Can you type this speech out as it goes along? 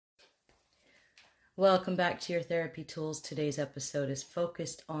Welcome back to your therapy tools. Today's episode is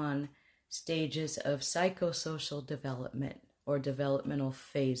focused on stages of psychosocial development or developmental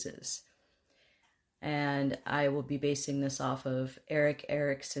phases. And I will be basing this off of Erik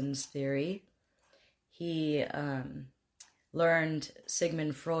Erikson's theory. He learned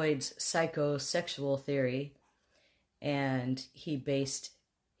Sigmund Freud's psychosexual theory, and he based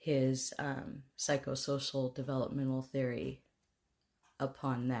his psychosocial developmental theory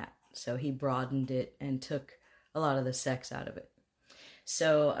upon that. So he broadened it and took a lot of the sex out of it.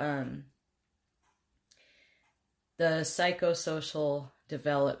 So the psychosocial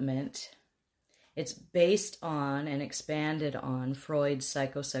development, it's based on and expanded on Freud's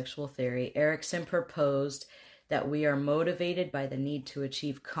psychosexual theory. Erikson proposed that we are motivated by the need to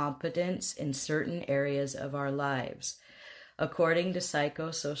achieve competence in certain areas of our lives. According to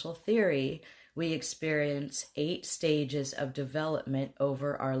psychosocial theory, we experience 8 stages of development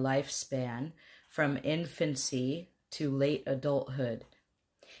over our lifespan, from infancy to late adulthood.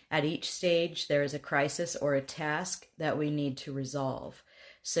 At each stage, there is a crisis or a task that we need to resolve.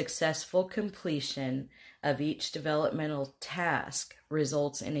 Successful completion of each developmental task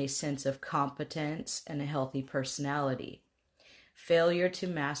results in a sense of competence and a healthy personality. Failure to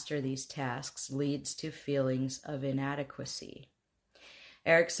master these tasks leads to feelings of inadequacy.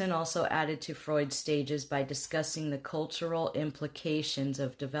 Erikson also added to Freud's stages by discussing the cultural implications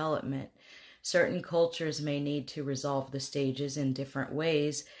of development. Certain cultures may need to resolve the stages in different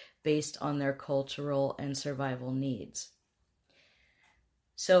ways based on their cultural and survival needs.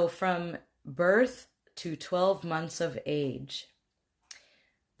 So from birth to 12 months of age,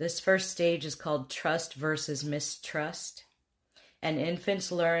 this first stage is called trust versus mistrust. And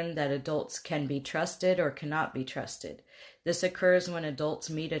infants learn that adults can be trusted or cannot be trusted. This occurs when adults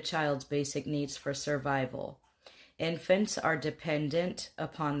meet a child's basic needs for survival. Infants are dependent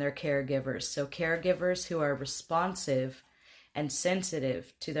upon their caregivers, so caregivers who are responsive and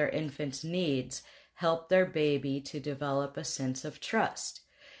sensitive to their infant's needs help their baby to develop a sense of trust.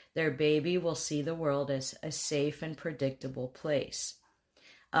 Their baby will see the world as a safe and predictable place.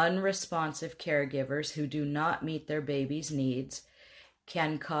 Unresponsive caregivers who do not meet their baby's needs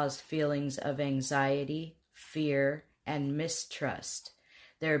can cause feelings of anxiety, fear, and mistrust.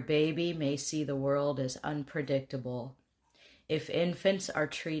 Their baby may see the world as unpredictable. If infants are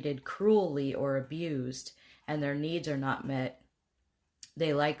treated cruelly or abused and their needs are not met,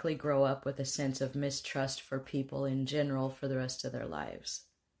 they likely grow up with a sense of mistrust for people in general for the rest of their lives.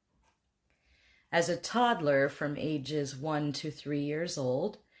 As a toddler from ages 1 to 3 years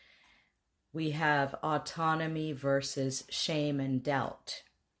old, we have autonomy versus shame and doubt.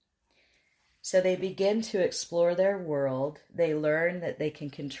 So they begin to explore their world. They learn that they can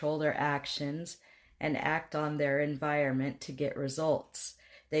control their actions and act on their environment to get results.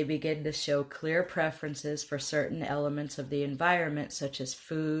 They begin to show clear preferences for certain elements of the environment, such as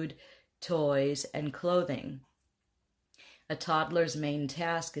food, toys, and clothing. A toddler's main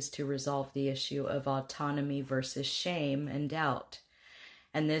task is to resolve the issue of autonomy versus shame and doubt.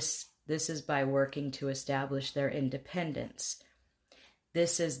 And this is by working to establish their independence.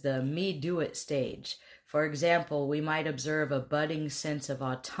 This is the me-do-it stage. For example, we might observe a budding sense of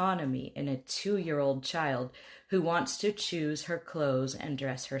autonomy in a 2-year-old child who wants to choose her clothes and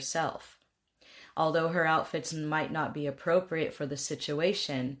dress herself. Although her outfits might not be appropriate for the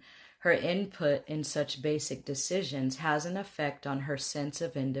situation, her input in such basic decisions has an effect on her sense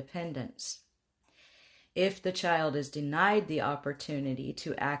of independence. If the child is denied the opportunity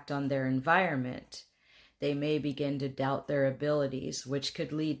to act on their environment, they may begin to doubt their abilities, which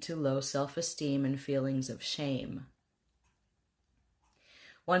could lead to low self-esteem and feelings of shame.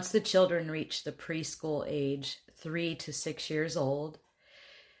 Once the children reach the preschool age, 3 to 6 years old,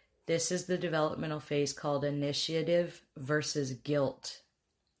 this is the developmental phase called initiative versus guilt.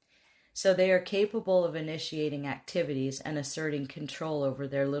 So they are capable of initiating activities and asserting control over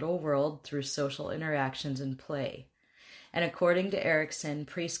their little world through social interactions and play. And according to Erikson,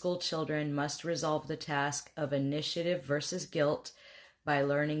 preschool children must resolve the task of initiative versus guilt by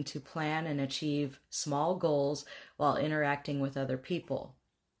learning to plan and achieve small goals while interacting with other people.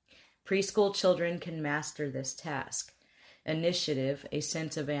 Preschool children can master this task. Initiative, a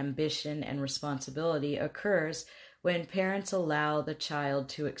sense of ambition and responsibility, occurs when parents allow the child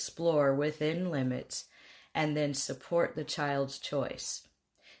to explore within limits and then support the child's choice.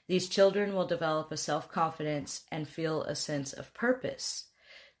 These children will develop a self-confidence and feel a sense of purpose.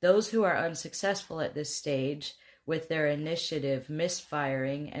 Those who are unsuccessful at this stage, with their initiative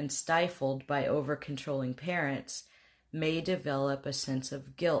misfiring and stifled by over-controlling parents, may develop a sense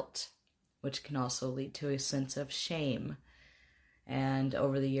of guilt, which can also lead to a sense of shame. and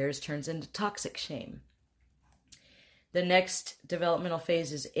over the years turns into toxic shame. The next developmental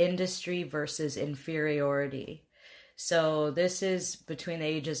phase is industry versus inferiority. So this is between the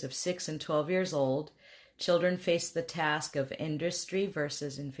ages of 6 and 12 years old. Children face the task of industry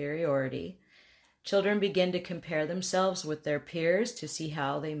versus inferiority. Children begin to compare themselves with their peers to see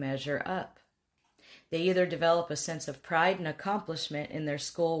how they measure up. They either develop a sense of pride and accomplishment in their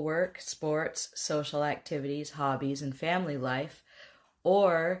schoolwork, sports, social activities, hobbies, and family life,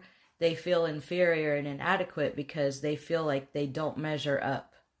 or they feel inferior and inadequate because they feel like they don't measure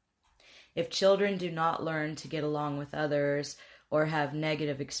up. If children do not learn to get along with others or have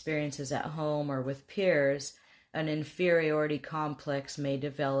negative experiences at home or with peers, an inferiority complex may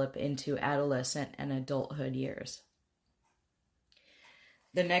develop into adolescent and adulthood years.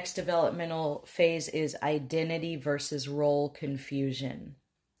 The next developmental phase is identity versus role confusion.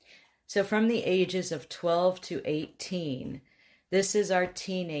 So from the ages of 12 to 18, this is our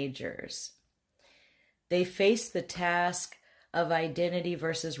teenagers. They face the task of identity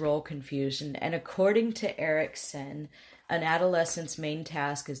versus role confusion, and according to Erikson, an adolescent's main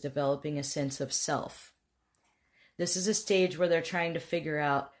task is developing a sense of self. This is a stage where they're trying to figure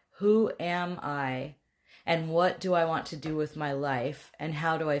out, who am I, and what do I want to do with my life, and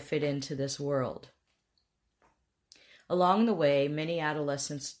how do I fit into this world? Along the way, many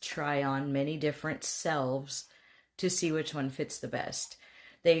adolescents try on many different selves to see which one fits the best.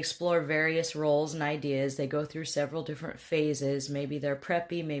 They explore various roles and ideas. They go through several different phases. Maybe they're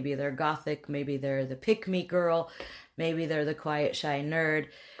preppy, maybe they're gothic, maybe they're the pick-me girl, maybe they're the quiet, shy nerd.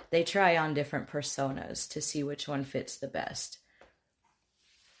 They try on different personas to see which one fits the best.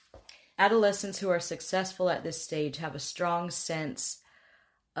 Adolescents who are successful at this stage have a strong sense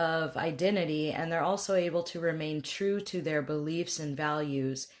of identity, and they're also able to remain true to their beliefs and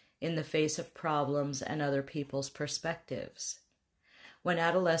values in the face of problems and other people's perspectives. When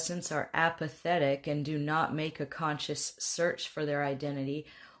adolescents are apathetic and do not make a conscious search for their identity,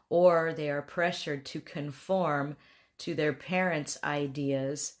 or they are pressured to conform to their parents'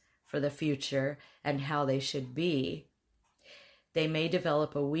 ideas for the future and how they should be, they may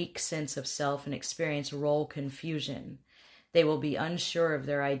develop a weak sense of self and experience role confusion. They will be unsure of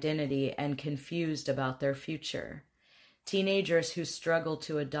their identity and confused about their future. Teenagers who struggle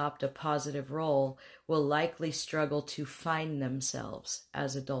to adopt a positive role will likely struggle to find themselves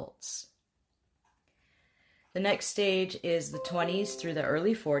as adults. The next stage is the 20s through the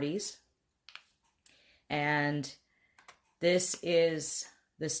early 40s. And this is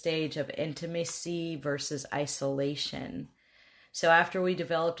the stage of intimacy versus isolation. So after we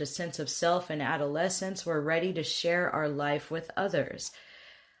developed a sense of self in adolescence, we're ready to share our life with others.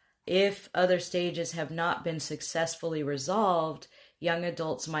 If other stages have not been successfully resolved, young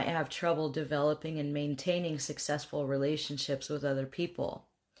adults might have trouble developing and maintaining successful relationships with other people.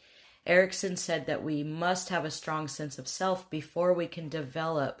 Erikson said that we must have a strong sense of self before we can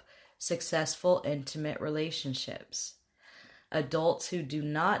develop successful, intimate relationships. Adults who do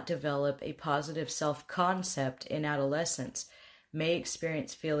not develop a positive self-concept in adolescence may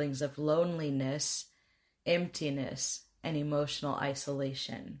experience feelings of loneliness, emptiness, and emotional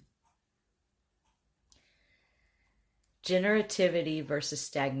isolation. Generativity versus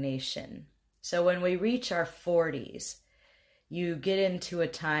stagnation. So when we reach our 40s, you get into a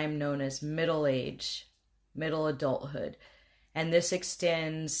time known as middle age, middle adulthood, and this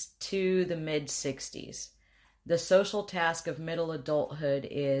extends to the mid-60s. The social task of middle adulthood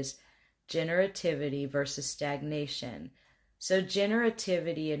is generativity versus stagnation. So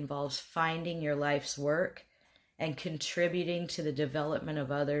generativity involves finding your life's work and contributing to the development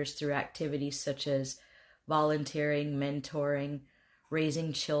of others through activities such as volunteering, mentoring,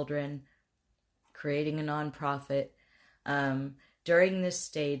 raising children, creating a nonprofit. During this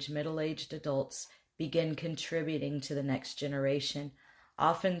stage, middle-aged adults begin contributing to the next generation,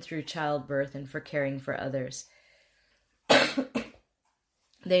 often through childbirth and for caring for others.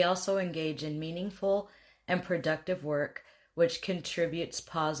 They also engage in meaningful and productive work which contributes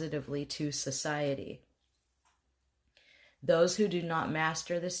positively to society. Those who do not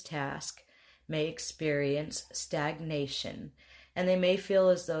master this task may experience stagnation, and they may feel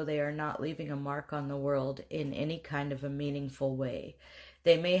as though they are not leaving a mark on the world in any kind of a meaningful way.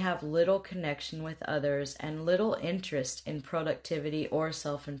 They may have little connection with others and little interest in productivity or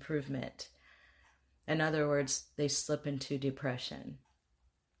self-improvement. In other words, they slip into depression.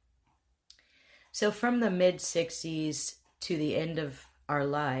 So from the mid-60s to the end of our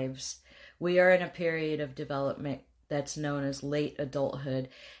lives, we are in a period of development that's known as late adulthood,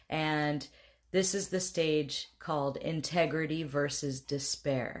 and this is the stage called integrity versus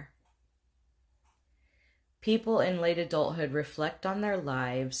despair. People in late adulthood reflect on their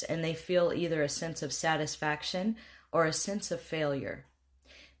lives and they feel either a sense of satisfaction or a sense of failure.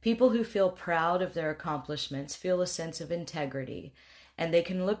 People who feel proud of their accomplishments feel a sense of integrity, and they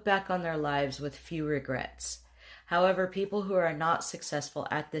can look back on their lives with few regrets. However, people who are not successful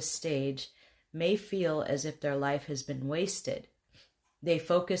at this stage may feel as if their life has been wasted. They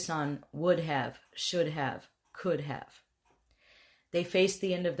focus on would have, should have, could have. They face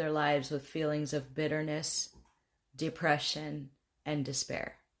the end of their lives with feelings of bitterness, depression, and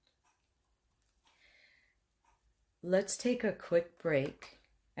despair. Let's take a quick break,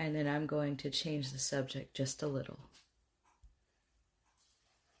 and then I'm going to change the subject just a little.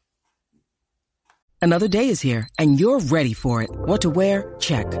 Another day is here, and you're ready for it. What to wear?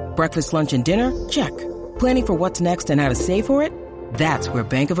 Check. Breakfast, lunch, and dinner? Check. Planning for what's next and how to save for it? That's where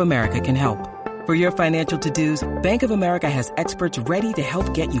Bank of America can help. For your financial to-dos, Bank of America has experts ready to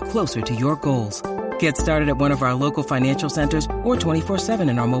help get you closer to your goals. Get started at one of our local financial centers or 24/7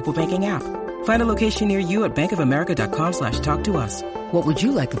 in our mobile banking app. Find a location near you at bankofamerica.com/talktous. What would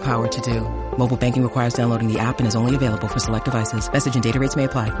you like the power to do? Mobile banking requires downloading the app and is only available for select devices. Message and data rates may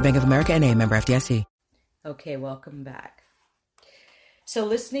apply. Bank of America N.A., member FDIC. Okay, welcome back. So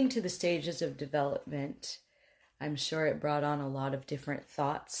listening to the stages of development, I'm sure it brought on a lot of different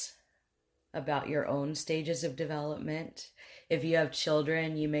thoughts about your own stages of development. If you have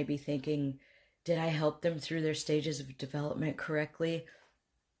children, you may be thinking, did I help them through their stages of development correctly?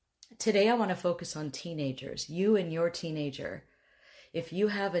 Today, I want to focus on teenagers, you and your teenager. If you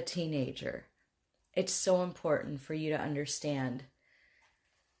have a teenager, it's so important for you to understand.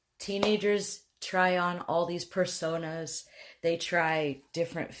 Teenagers try on all these personas. They try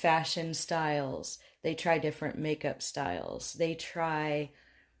different fashion styles. They try different makeup styles. They try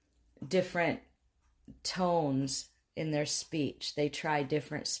different tones in their speech. They try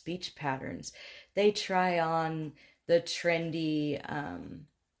different speech patterns. They try on the trendy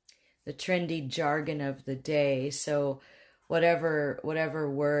jargon of the day. So whatever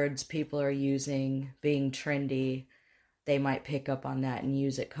words people are using being trendy, they might pick up on that and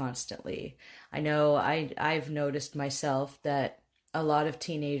use it constantly. I know I've noticed myself that a lot of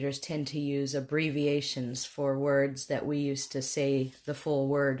teenagers tend to use abbreviations for words that we used to say the full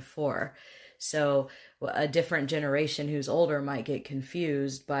word for. So a different generation who's older might get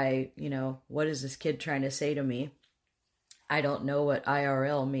confused by, what is this kid trying to say to me? I don't know what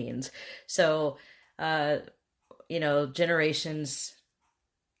IRL means. So, generations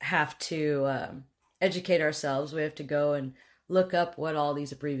have to educate ourselves. We have to go and look up what all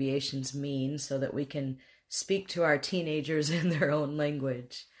these abbreviations mean so that we can speak to our teenagers in their own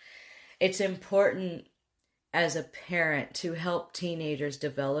language. It's important as a parent to help teenagers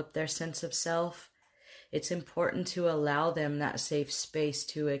develop their sense of self. It's important to allow them that safe space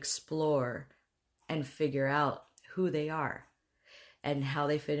to explore and figure out who they are and how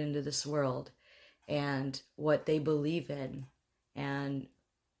they fit into this world and what they believe in and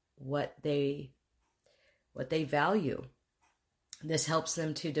what they value. This helps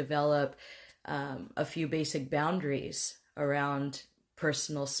them to develop a few basic boundaries around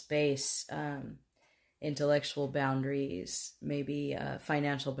personal space, intellectual boundaries, maybe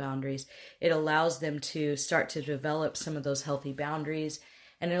financial boundaries. It allows them to start to develop some of those healthy boundaries,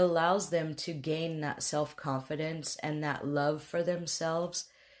 and it allows them to gain that self-confidence and that love for themselves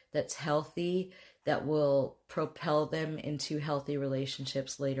that's healthy, that will propel them into healthy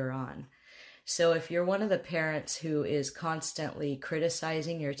relationships later on. So if you're one of the parents who is constantly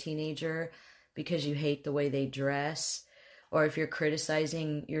criticizing your teenager because you hate the way they dress, or if you're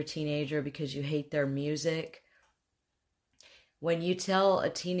criticizing your teenager because you hate their music, when you tell a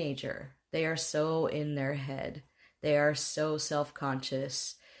teenager, they are so in their head, they are so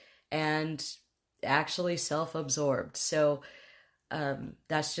self-conscious and actually self-absorbed. So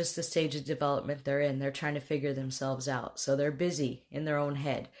that's just the stage of development they're in. They're trying to figure themselves out. So they're busy in their own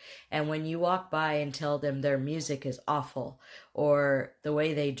head. And when you walk by and tell them their music is awful, or the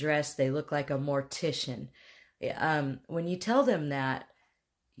way they dress, they look like a mortician, when you tell them that,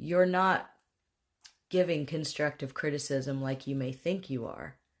 you're not giving constructive criticism like you may think you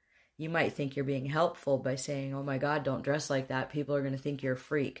are. You might think you're being helpful by saying, oh my God, don't dress like that. People are going to think you're a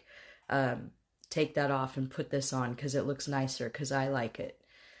freak. Take that off and put this on because it looks nicer because I like it.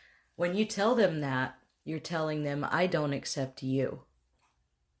 When you tell them that, you're telling them, I don't accept you.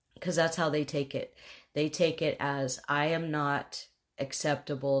 Because that's how they take it. They take it as, I am not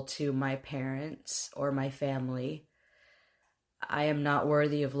acceptable to my parents or my family. I am not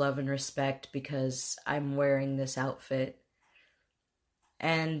worthy of love and respect because I'm wearing this outfit.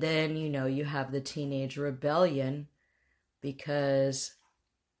 And then, you have the teenage rebellion because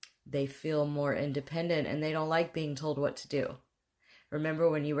They feel more independent and they don't like being told what to do. Remember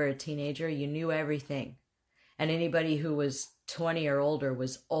when you were a teenager, you knew everything. And anybody who was 20 or older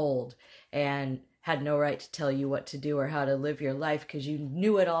was old and had no right to tell you what to do or how to live your life because you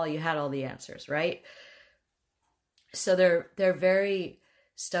knew it all, you had all the answers, right? So they're very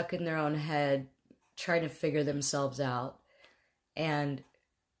stuck in their own head, trying to figure themselves out. And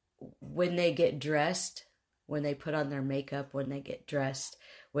when they get dressed, when they put on their makeup, when they get dressed,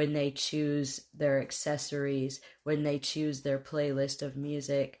 when they choose their accessories, when they choose their playlist of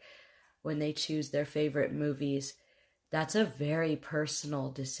music, when they choose their favorite movies, that's a very personal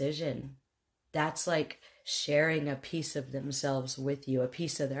decision. That's like sharing a piece of themselves with you, a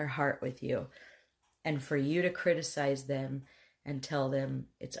piece of their heart with you. And for you to criticize them and tell them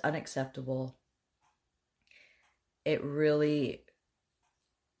it's unacceptable, it really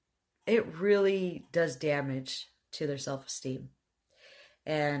does damage to their self-esteem.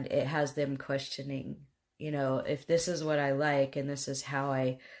 And it has them questioning, if this is what I like and this is how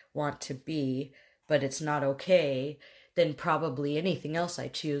I want to be, but it's not okay, then probably anything else I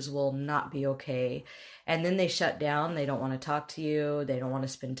choose will not be okay. And then they shut down. They don't want to talk to you. They don't want to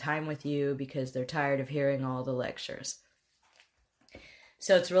spend time with you because they're tired of hearing all the lectures.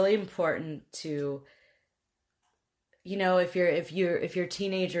 So it's really important to, if your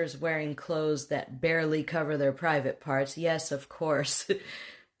teenager's wearing clothes that barely cover their private parts, yes, of course,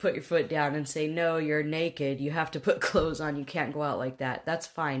 put your foot down and say, no, you're naked. You have to put clothes on. You can't go out like that. That's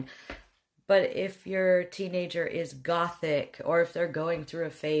fine. But if your teenager is gothic, or if they're going through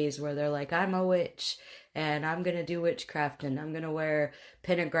a phase where they're like, I'm a witch and I'm going to do witchcraft and I'm going to wear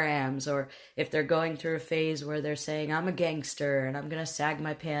pentagrams, or if they're going through a phase where they're saying, I'm a gangster and I'm going to sag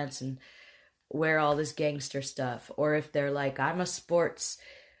my pants and wear all this gangster stuff, or if they're like, I'm a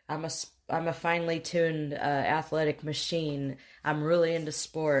finely tuned athletic machine, I'm really into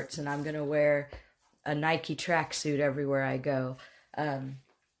sports and I'm going to wear a Nike tracksuit everywhere I go.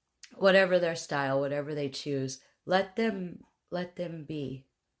 Whatever their style, whatever they choose, let them be.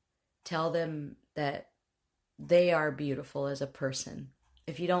 Tell them that they are beautiful as a person.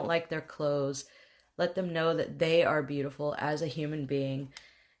 If you don't like their clothes, let them know that they are beautiful as a human being,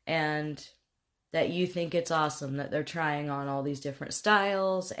 and that you think it's awesome that they're trying on all these different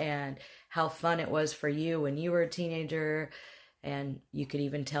styles, and how fun it was for you when you were a teenager. And you could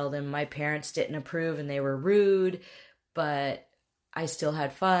even tell them, my parents didn't approve and they were rude, but I still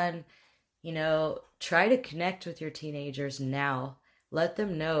had fun. Try to connect with your teenagers now. Let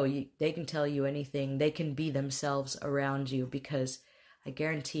them know they can tell you anything. They can be themselves around you, because I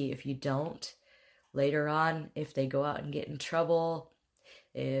guarantee if you don't, later on, if they go out and get in trouble,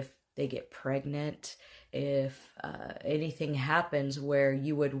 if they get pregnant, if anything happens where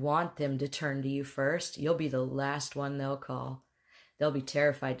you would want them to turn to you first, you'll be the last one they'll call. They'll be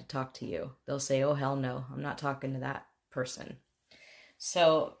terrified to talk to you. They'll say, oh, hell no, I'm not talking to that person.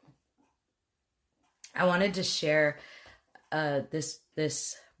 So I wanted to share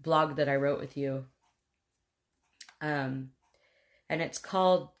this blog that I wrote with you. And it's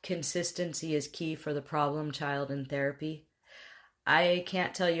called Consistency is Key for the Problem Child in Therapy. I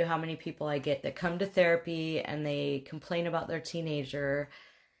can't tell you how many people I get that come to therapy and they complain about their teenager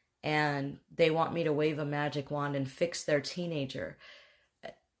and they want me to wave a magic wand and fix their teenager.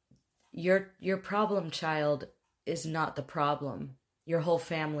 Your problem child is not the problem. Your whole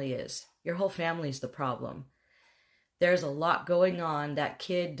family is. Your whole family's the problem. There's a lot going on. That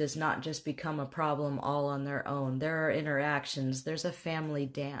kid does not just become a problem all on their own. There are interactions. There's a family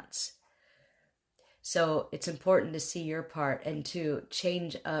dance. So it's important to see your part and to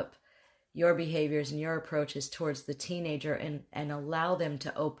change up your behaviors and your approaches towards the teenager, and allow them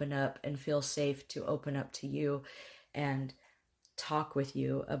to open up and feel safe to open up to you and talk with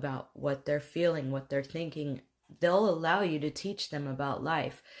you about what they're feeling, what they're thinking. They'll allow you to teach them about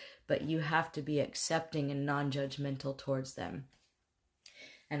life, but you have to be accepting and non-judgmental towards them.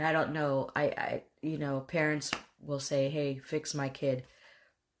 And I don't know, I parents will say, hey, fix my kid.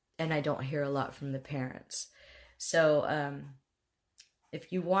 And I don't hear a lot from the parents. So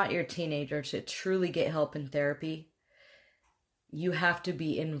if you want your teenager to truly get help in therapy, you have to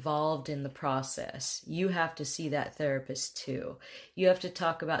be involved in the process. You have to see that therapist too. You have to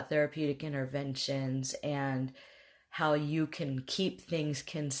talk about therapeutic interventions and how you can keep things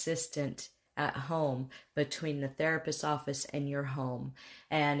consistent at home between the therapist's office and your home.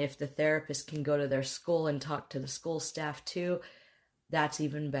 And if the therapist can go to their school and talk to the school staff too, that's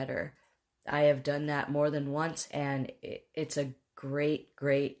even better. I have done that more than once, and it's a great,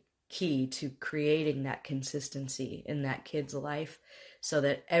 great key to creating that consistency in that kid's life, so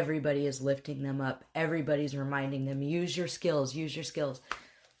that everybody is lifting them up. Everybody's reminding them, use your skills, use your skills.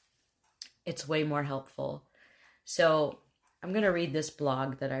 It's way more helpful. So I'm going to read this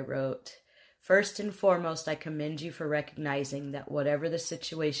blog that I wrote. First and foremost, I commend you for recognizing that whatever the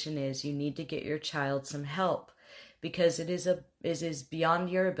situation is, you need to get your child some help because it is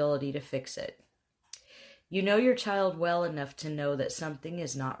beyond your ability to fix it. You know your child well enough to know that something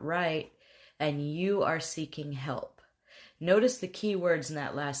is not right and you are seeking help. Notice the key words in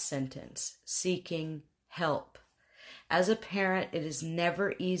that last sentence, seeking help. As a parent, it is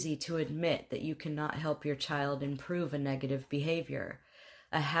never easy to admit that you cannot help your child improve a negative behavior,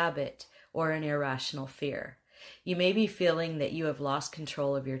 a habit, or an irrational fear. You may be feeling that you have lost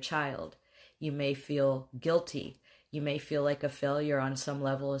control of your child. You may feel guilty. You may feel like a failure on some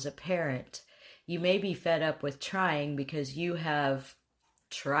level as a parent. You may be fed up with trying because you have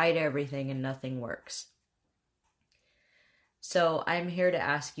tried everything and nothing works. So I'm here to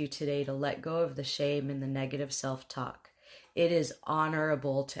ask you today to let go of the shame and the negative self-talk. It is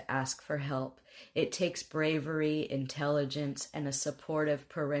honorable to ask for help. It takes bravery, intelligence, and a supportive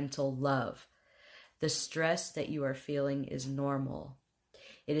parental love. The stress that you are feeling is normal.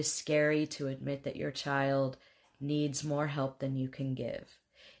 It is scary to admit that your child needs more help than you can give.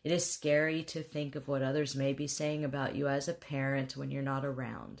 It is scary to think of what others may be saying about you as a parent when you're not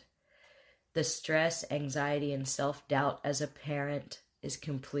around. The stress, anxiety, and self-doubt as a parent is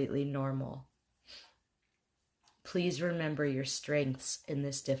completely normal. Please remember your strengths in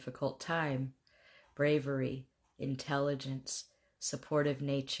this difficult time: bravery, intelligence, supportive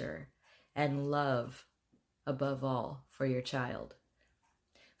nature, and love above all for your child.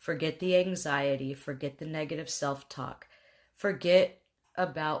 Forget the anxiety, forget the negative self-talk, forget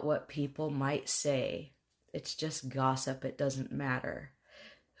about what people might say. It's just gossip, it doesn't matter.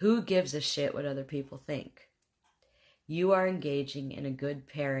 Who gives a shit what other people think? You are engaging in a good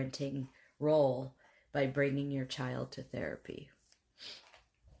parenting role by bringing your child to therapy.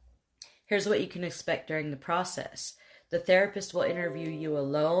 Here's what you can expect during the process. The therapist will interview you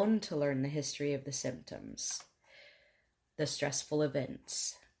alone to learn the history of the symptoms, the stressful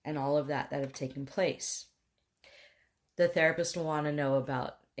events, and all of that have taken place. The therapist will want to know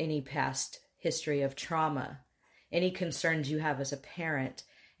about any past history of trauma, any concerns you have as a parent,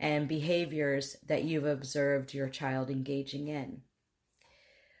 and behaviors that you've observed your child engaging in.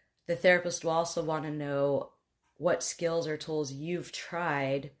 The therapist will also want to know what skills or tools you've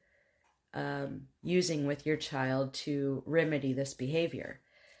tried using with your child to remedy this behavior.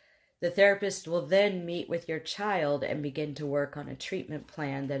 The therapist will then meet with your child and begin to work on a treatment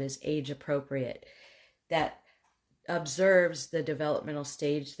plan that is age appropriate, that observes the developmental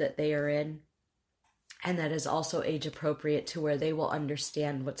stage that they are in, and that is also age appropriate to where they will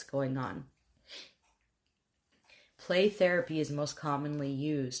understand what's going on. Play therapy is most commonly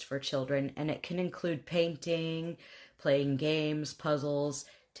used for children, and it can include painting, playing games, puzzles,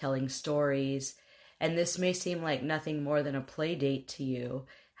 telling stories, and this may seem like nothing more than a play date to you.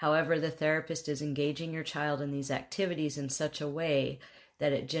 However, the therapist is engaging your child in these activities in such a way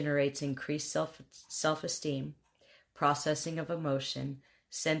that it generates increased self-esteem, processing of emotion,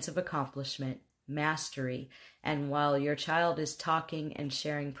 sense of accomplishment, mastery, and while your child is talking and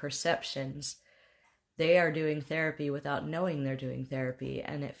sharing perceptions, they are doing therapy without knowing they're doing therapy,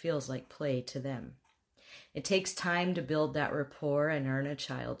 and it feels like play to them. It takes time to build that rapport and earn a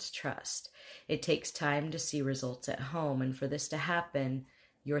child's trust. It takes time to see results at home, and for this to happen,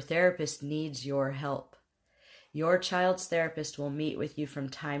 your therapist needs your help. Your child's therapist will meet with you from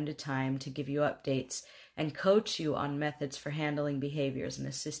time to time to give you updates and coach you on methods for handling behaviors and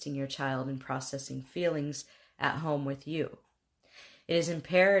assisting your child in processing feelings at home with you. It is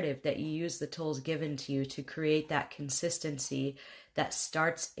imperative that you use the tools given to you to create that consistency that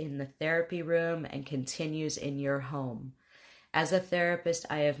starts in the therapy room and continues in your home. As a therapist,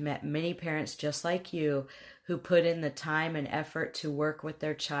 I have met many parents just like you who put in the time and effort to work with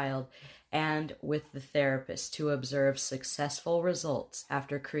their child and with the therapist to observe successful results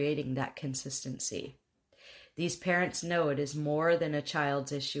after creating that consistency. These parents know it is more than a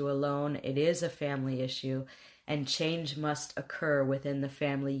child's issue alone. It is a family issue, and change must occur within the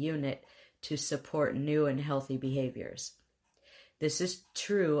family unit to support new and healthy behaviors. This is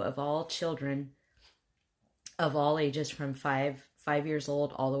true of all children of all ages from 5 years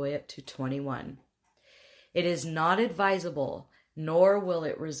old all the way up to 21. It is not advisable, nor will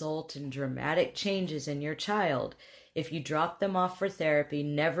it result in dramatic changes in your child if you drop them off for therapy,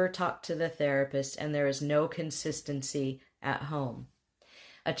 never talk to the therapist, and there is no consistency at home.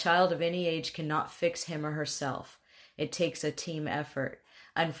 A child of any age cannot fix him or herself. It takes a team effort.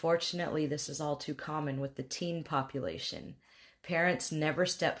 Unfortunately, this is all too common with the teen population. Parents never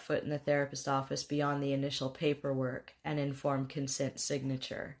step foot in the therapist office beyond the initial paperwork and informed consent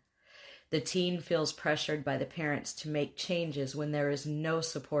signature. The teen feels pressured by the parents to make changes when there is no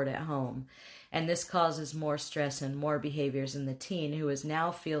support at home, and this causes more stress and more behaviors in the teen, who is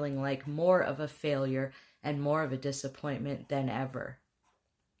now feeling like more of a failure and more of a disappointment than ever.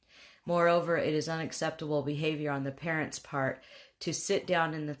 Moreover, it is unacceptable behavior on the parent's part to sit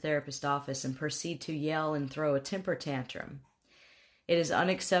down in the therapist office and proceed to yell and throw a temper tantrum. It is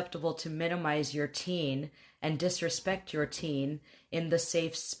unacceptable to minimize your teen and disrespect your teen in the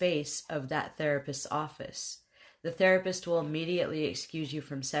safe space of that therapist's office. The therapist will immediately excuse you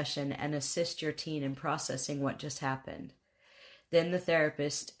from session and assist your teen in processing what just happened. Then the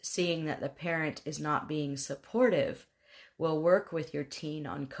therapist, seeing that the parent is not being supportive, will work with your teen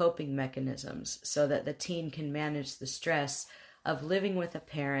on coping mechanisms so that the teen can manage the stress of living with a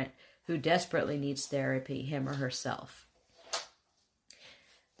parent who desperately needs therapy, him or herself.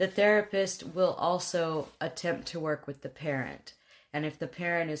 The therapist will also attempt to work with the parent, and if the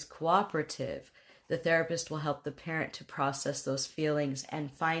parent is cooperative, the therapist will help the parent to process those feelings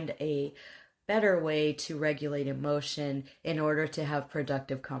and find a better way to regulate emotion in order to have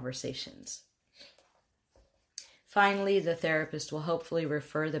productive conversations. Finally, the therapist will hopefully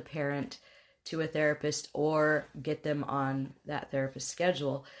refer the parent to a therapist or get them on that therapist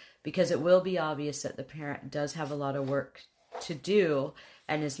schedule, because it will be obvious that the parent does have a lot of work to do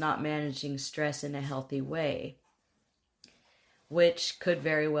and is not managing stress in a healthy way, which could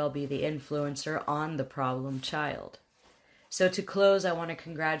very well be the influencer on the problem child. So to close, I want to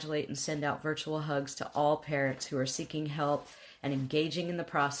congratulate and send out virtual hugs to all parents who are seeking help and engaging in the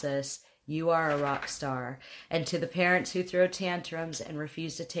process. You are a rock star. And to the parents who throw tantrums and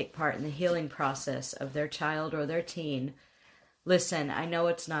refuse to take part in the healing process of their child or their teen, listen, I know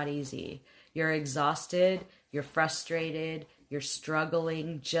it's not easy. You're exhausted, you're frustrated, you're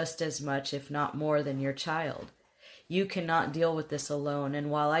struggling just as much, if not more, than your child. You cannot deal with this alone, and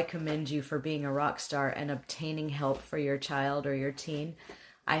while I commend you for being a rock star and obtaining help for your child or your teen,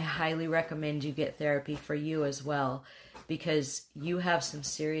 I highly recommend you get therapy for you as well, because you have some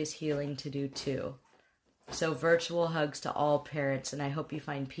serious healing to do too. So virtual hugs to all parents, and I hope you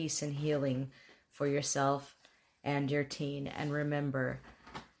find peace and healing for yourself and your teen. And remember,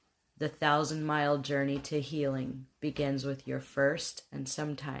 the 1,000-mile journey to healing begins with your first and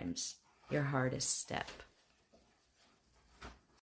sometimes your hardest step.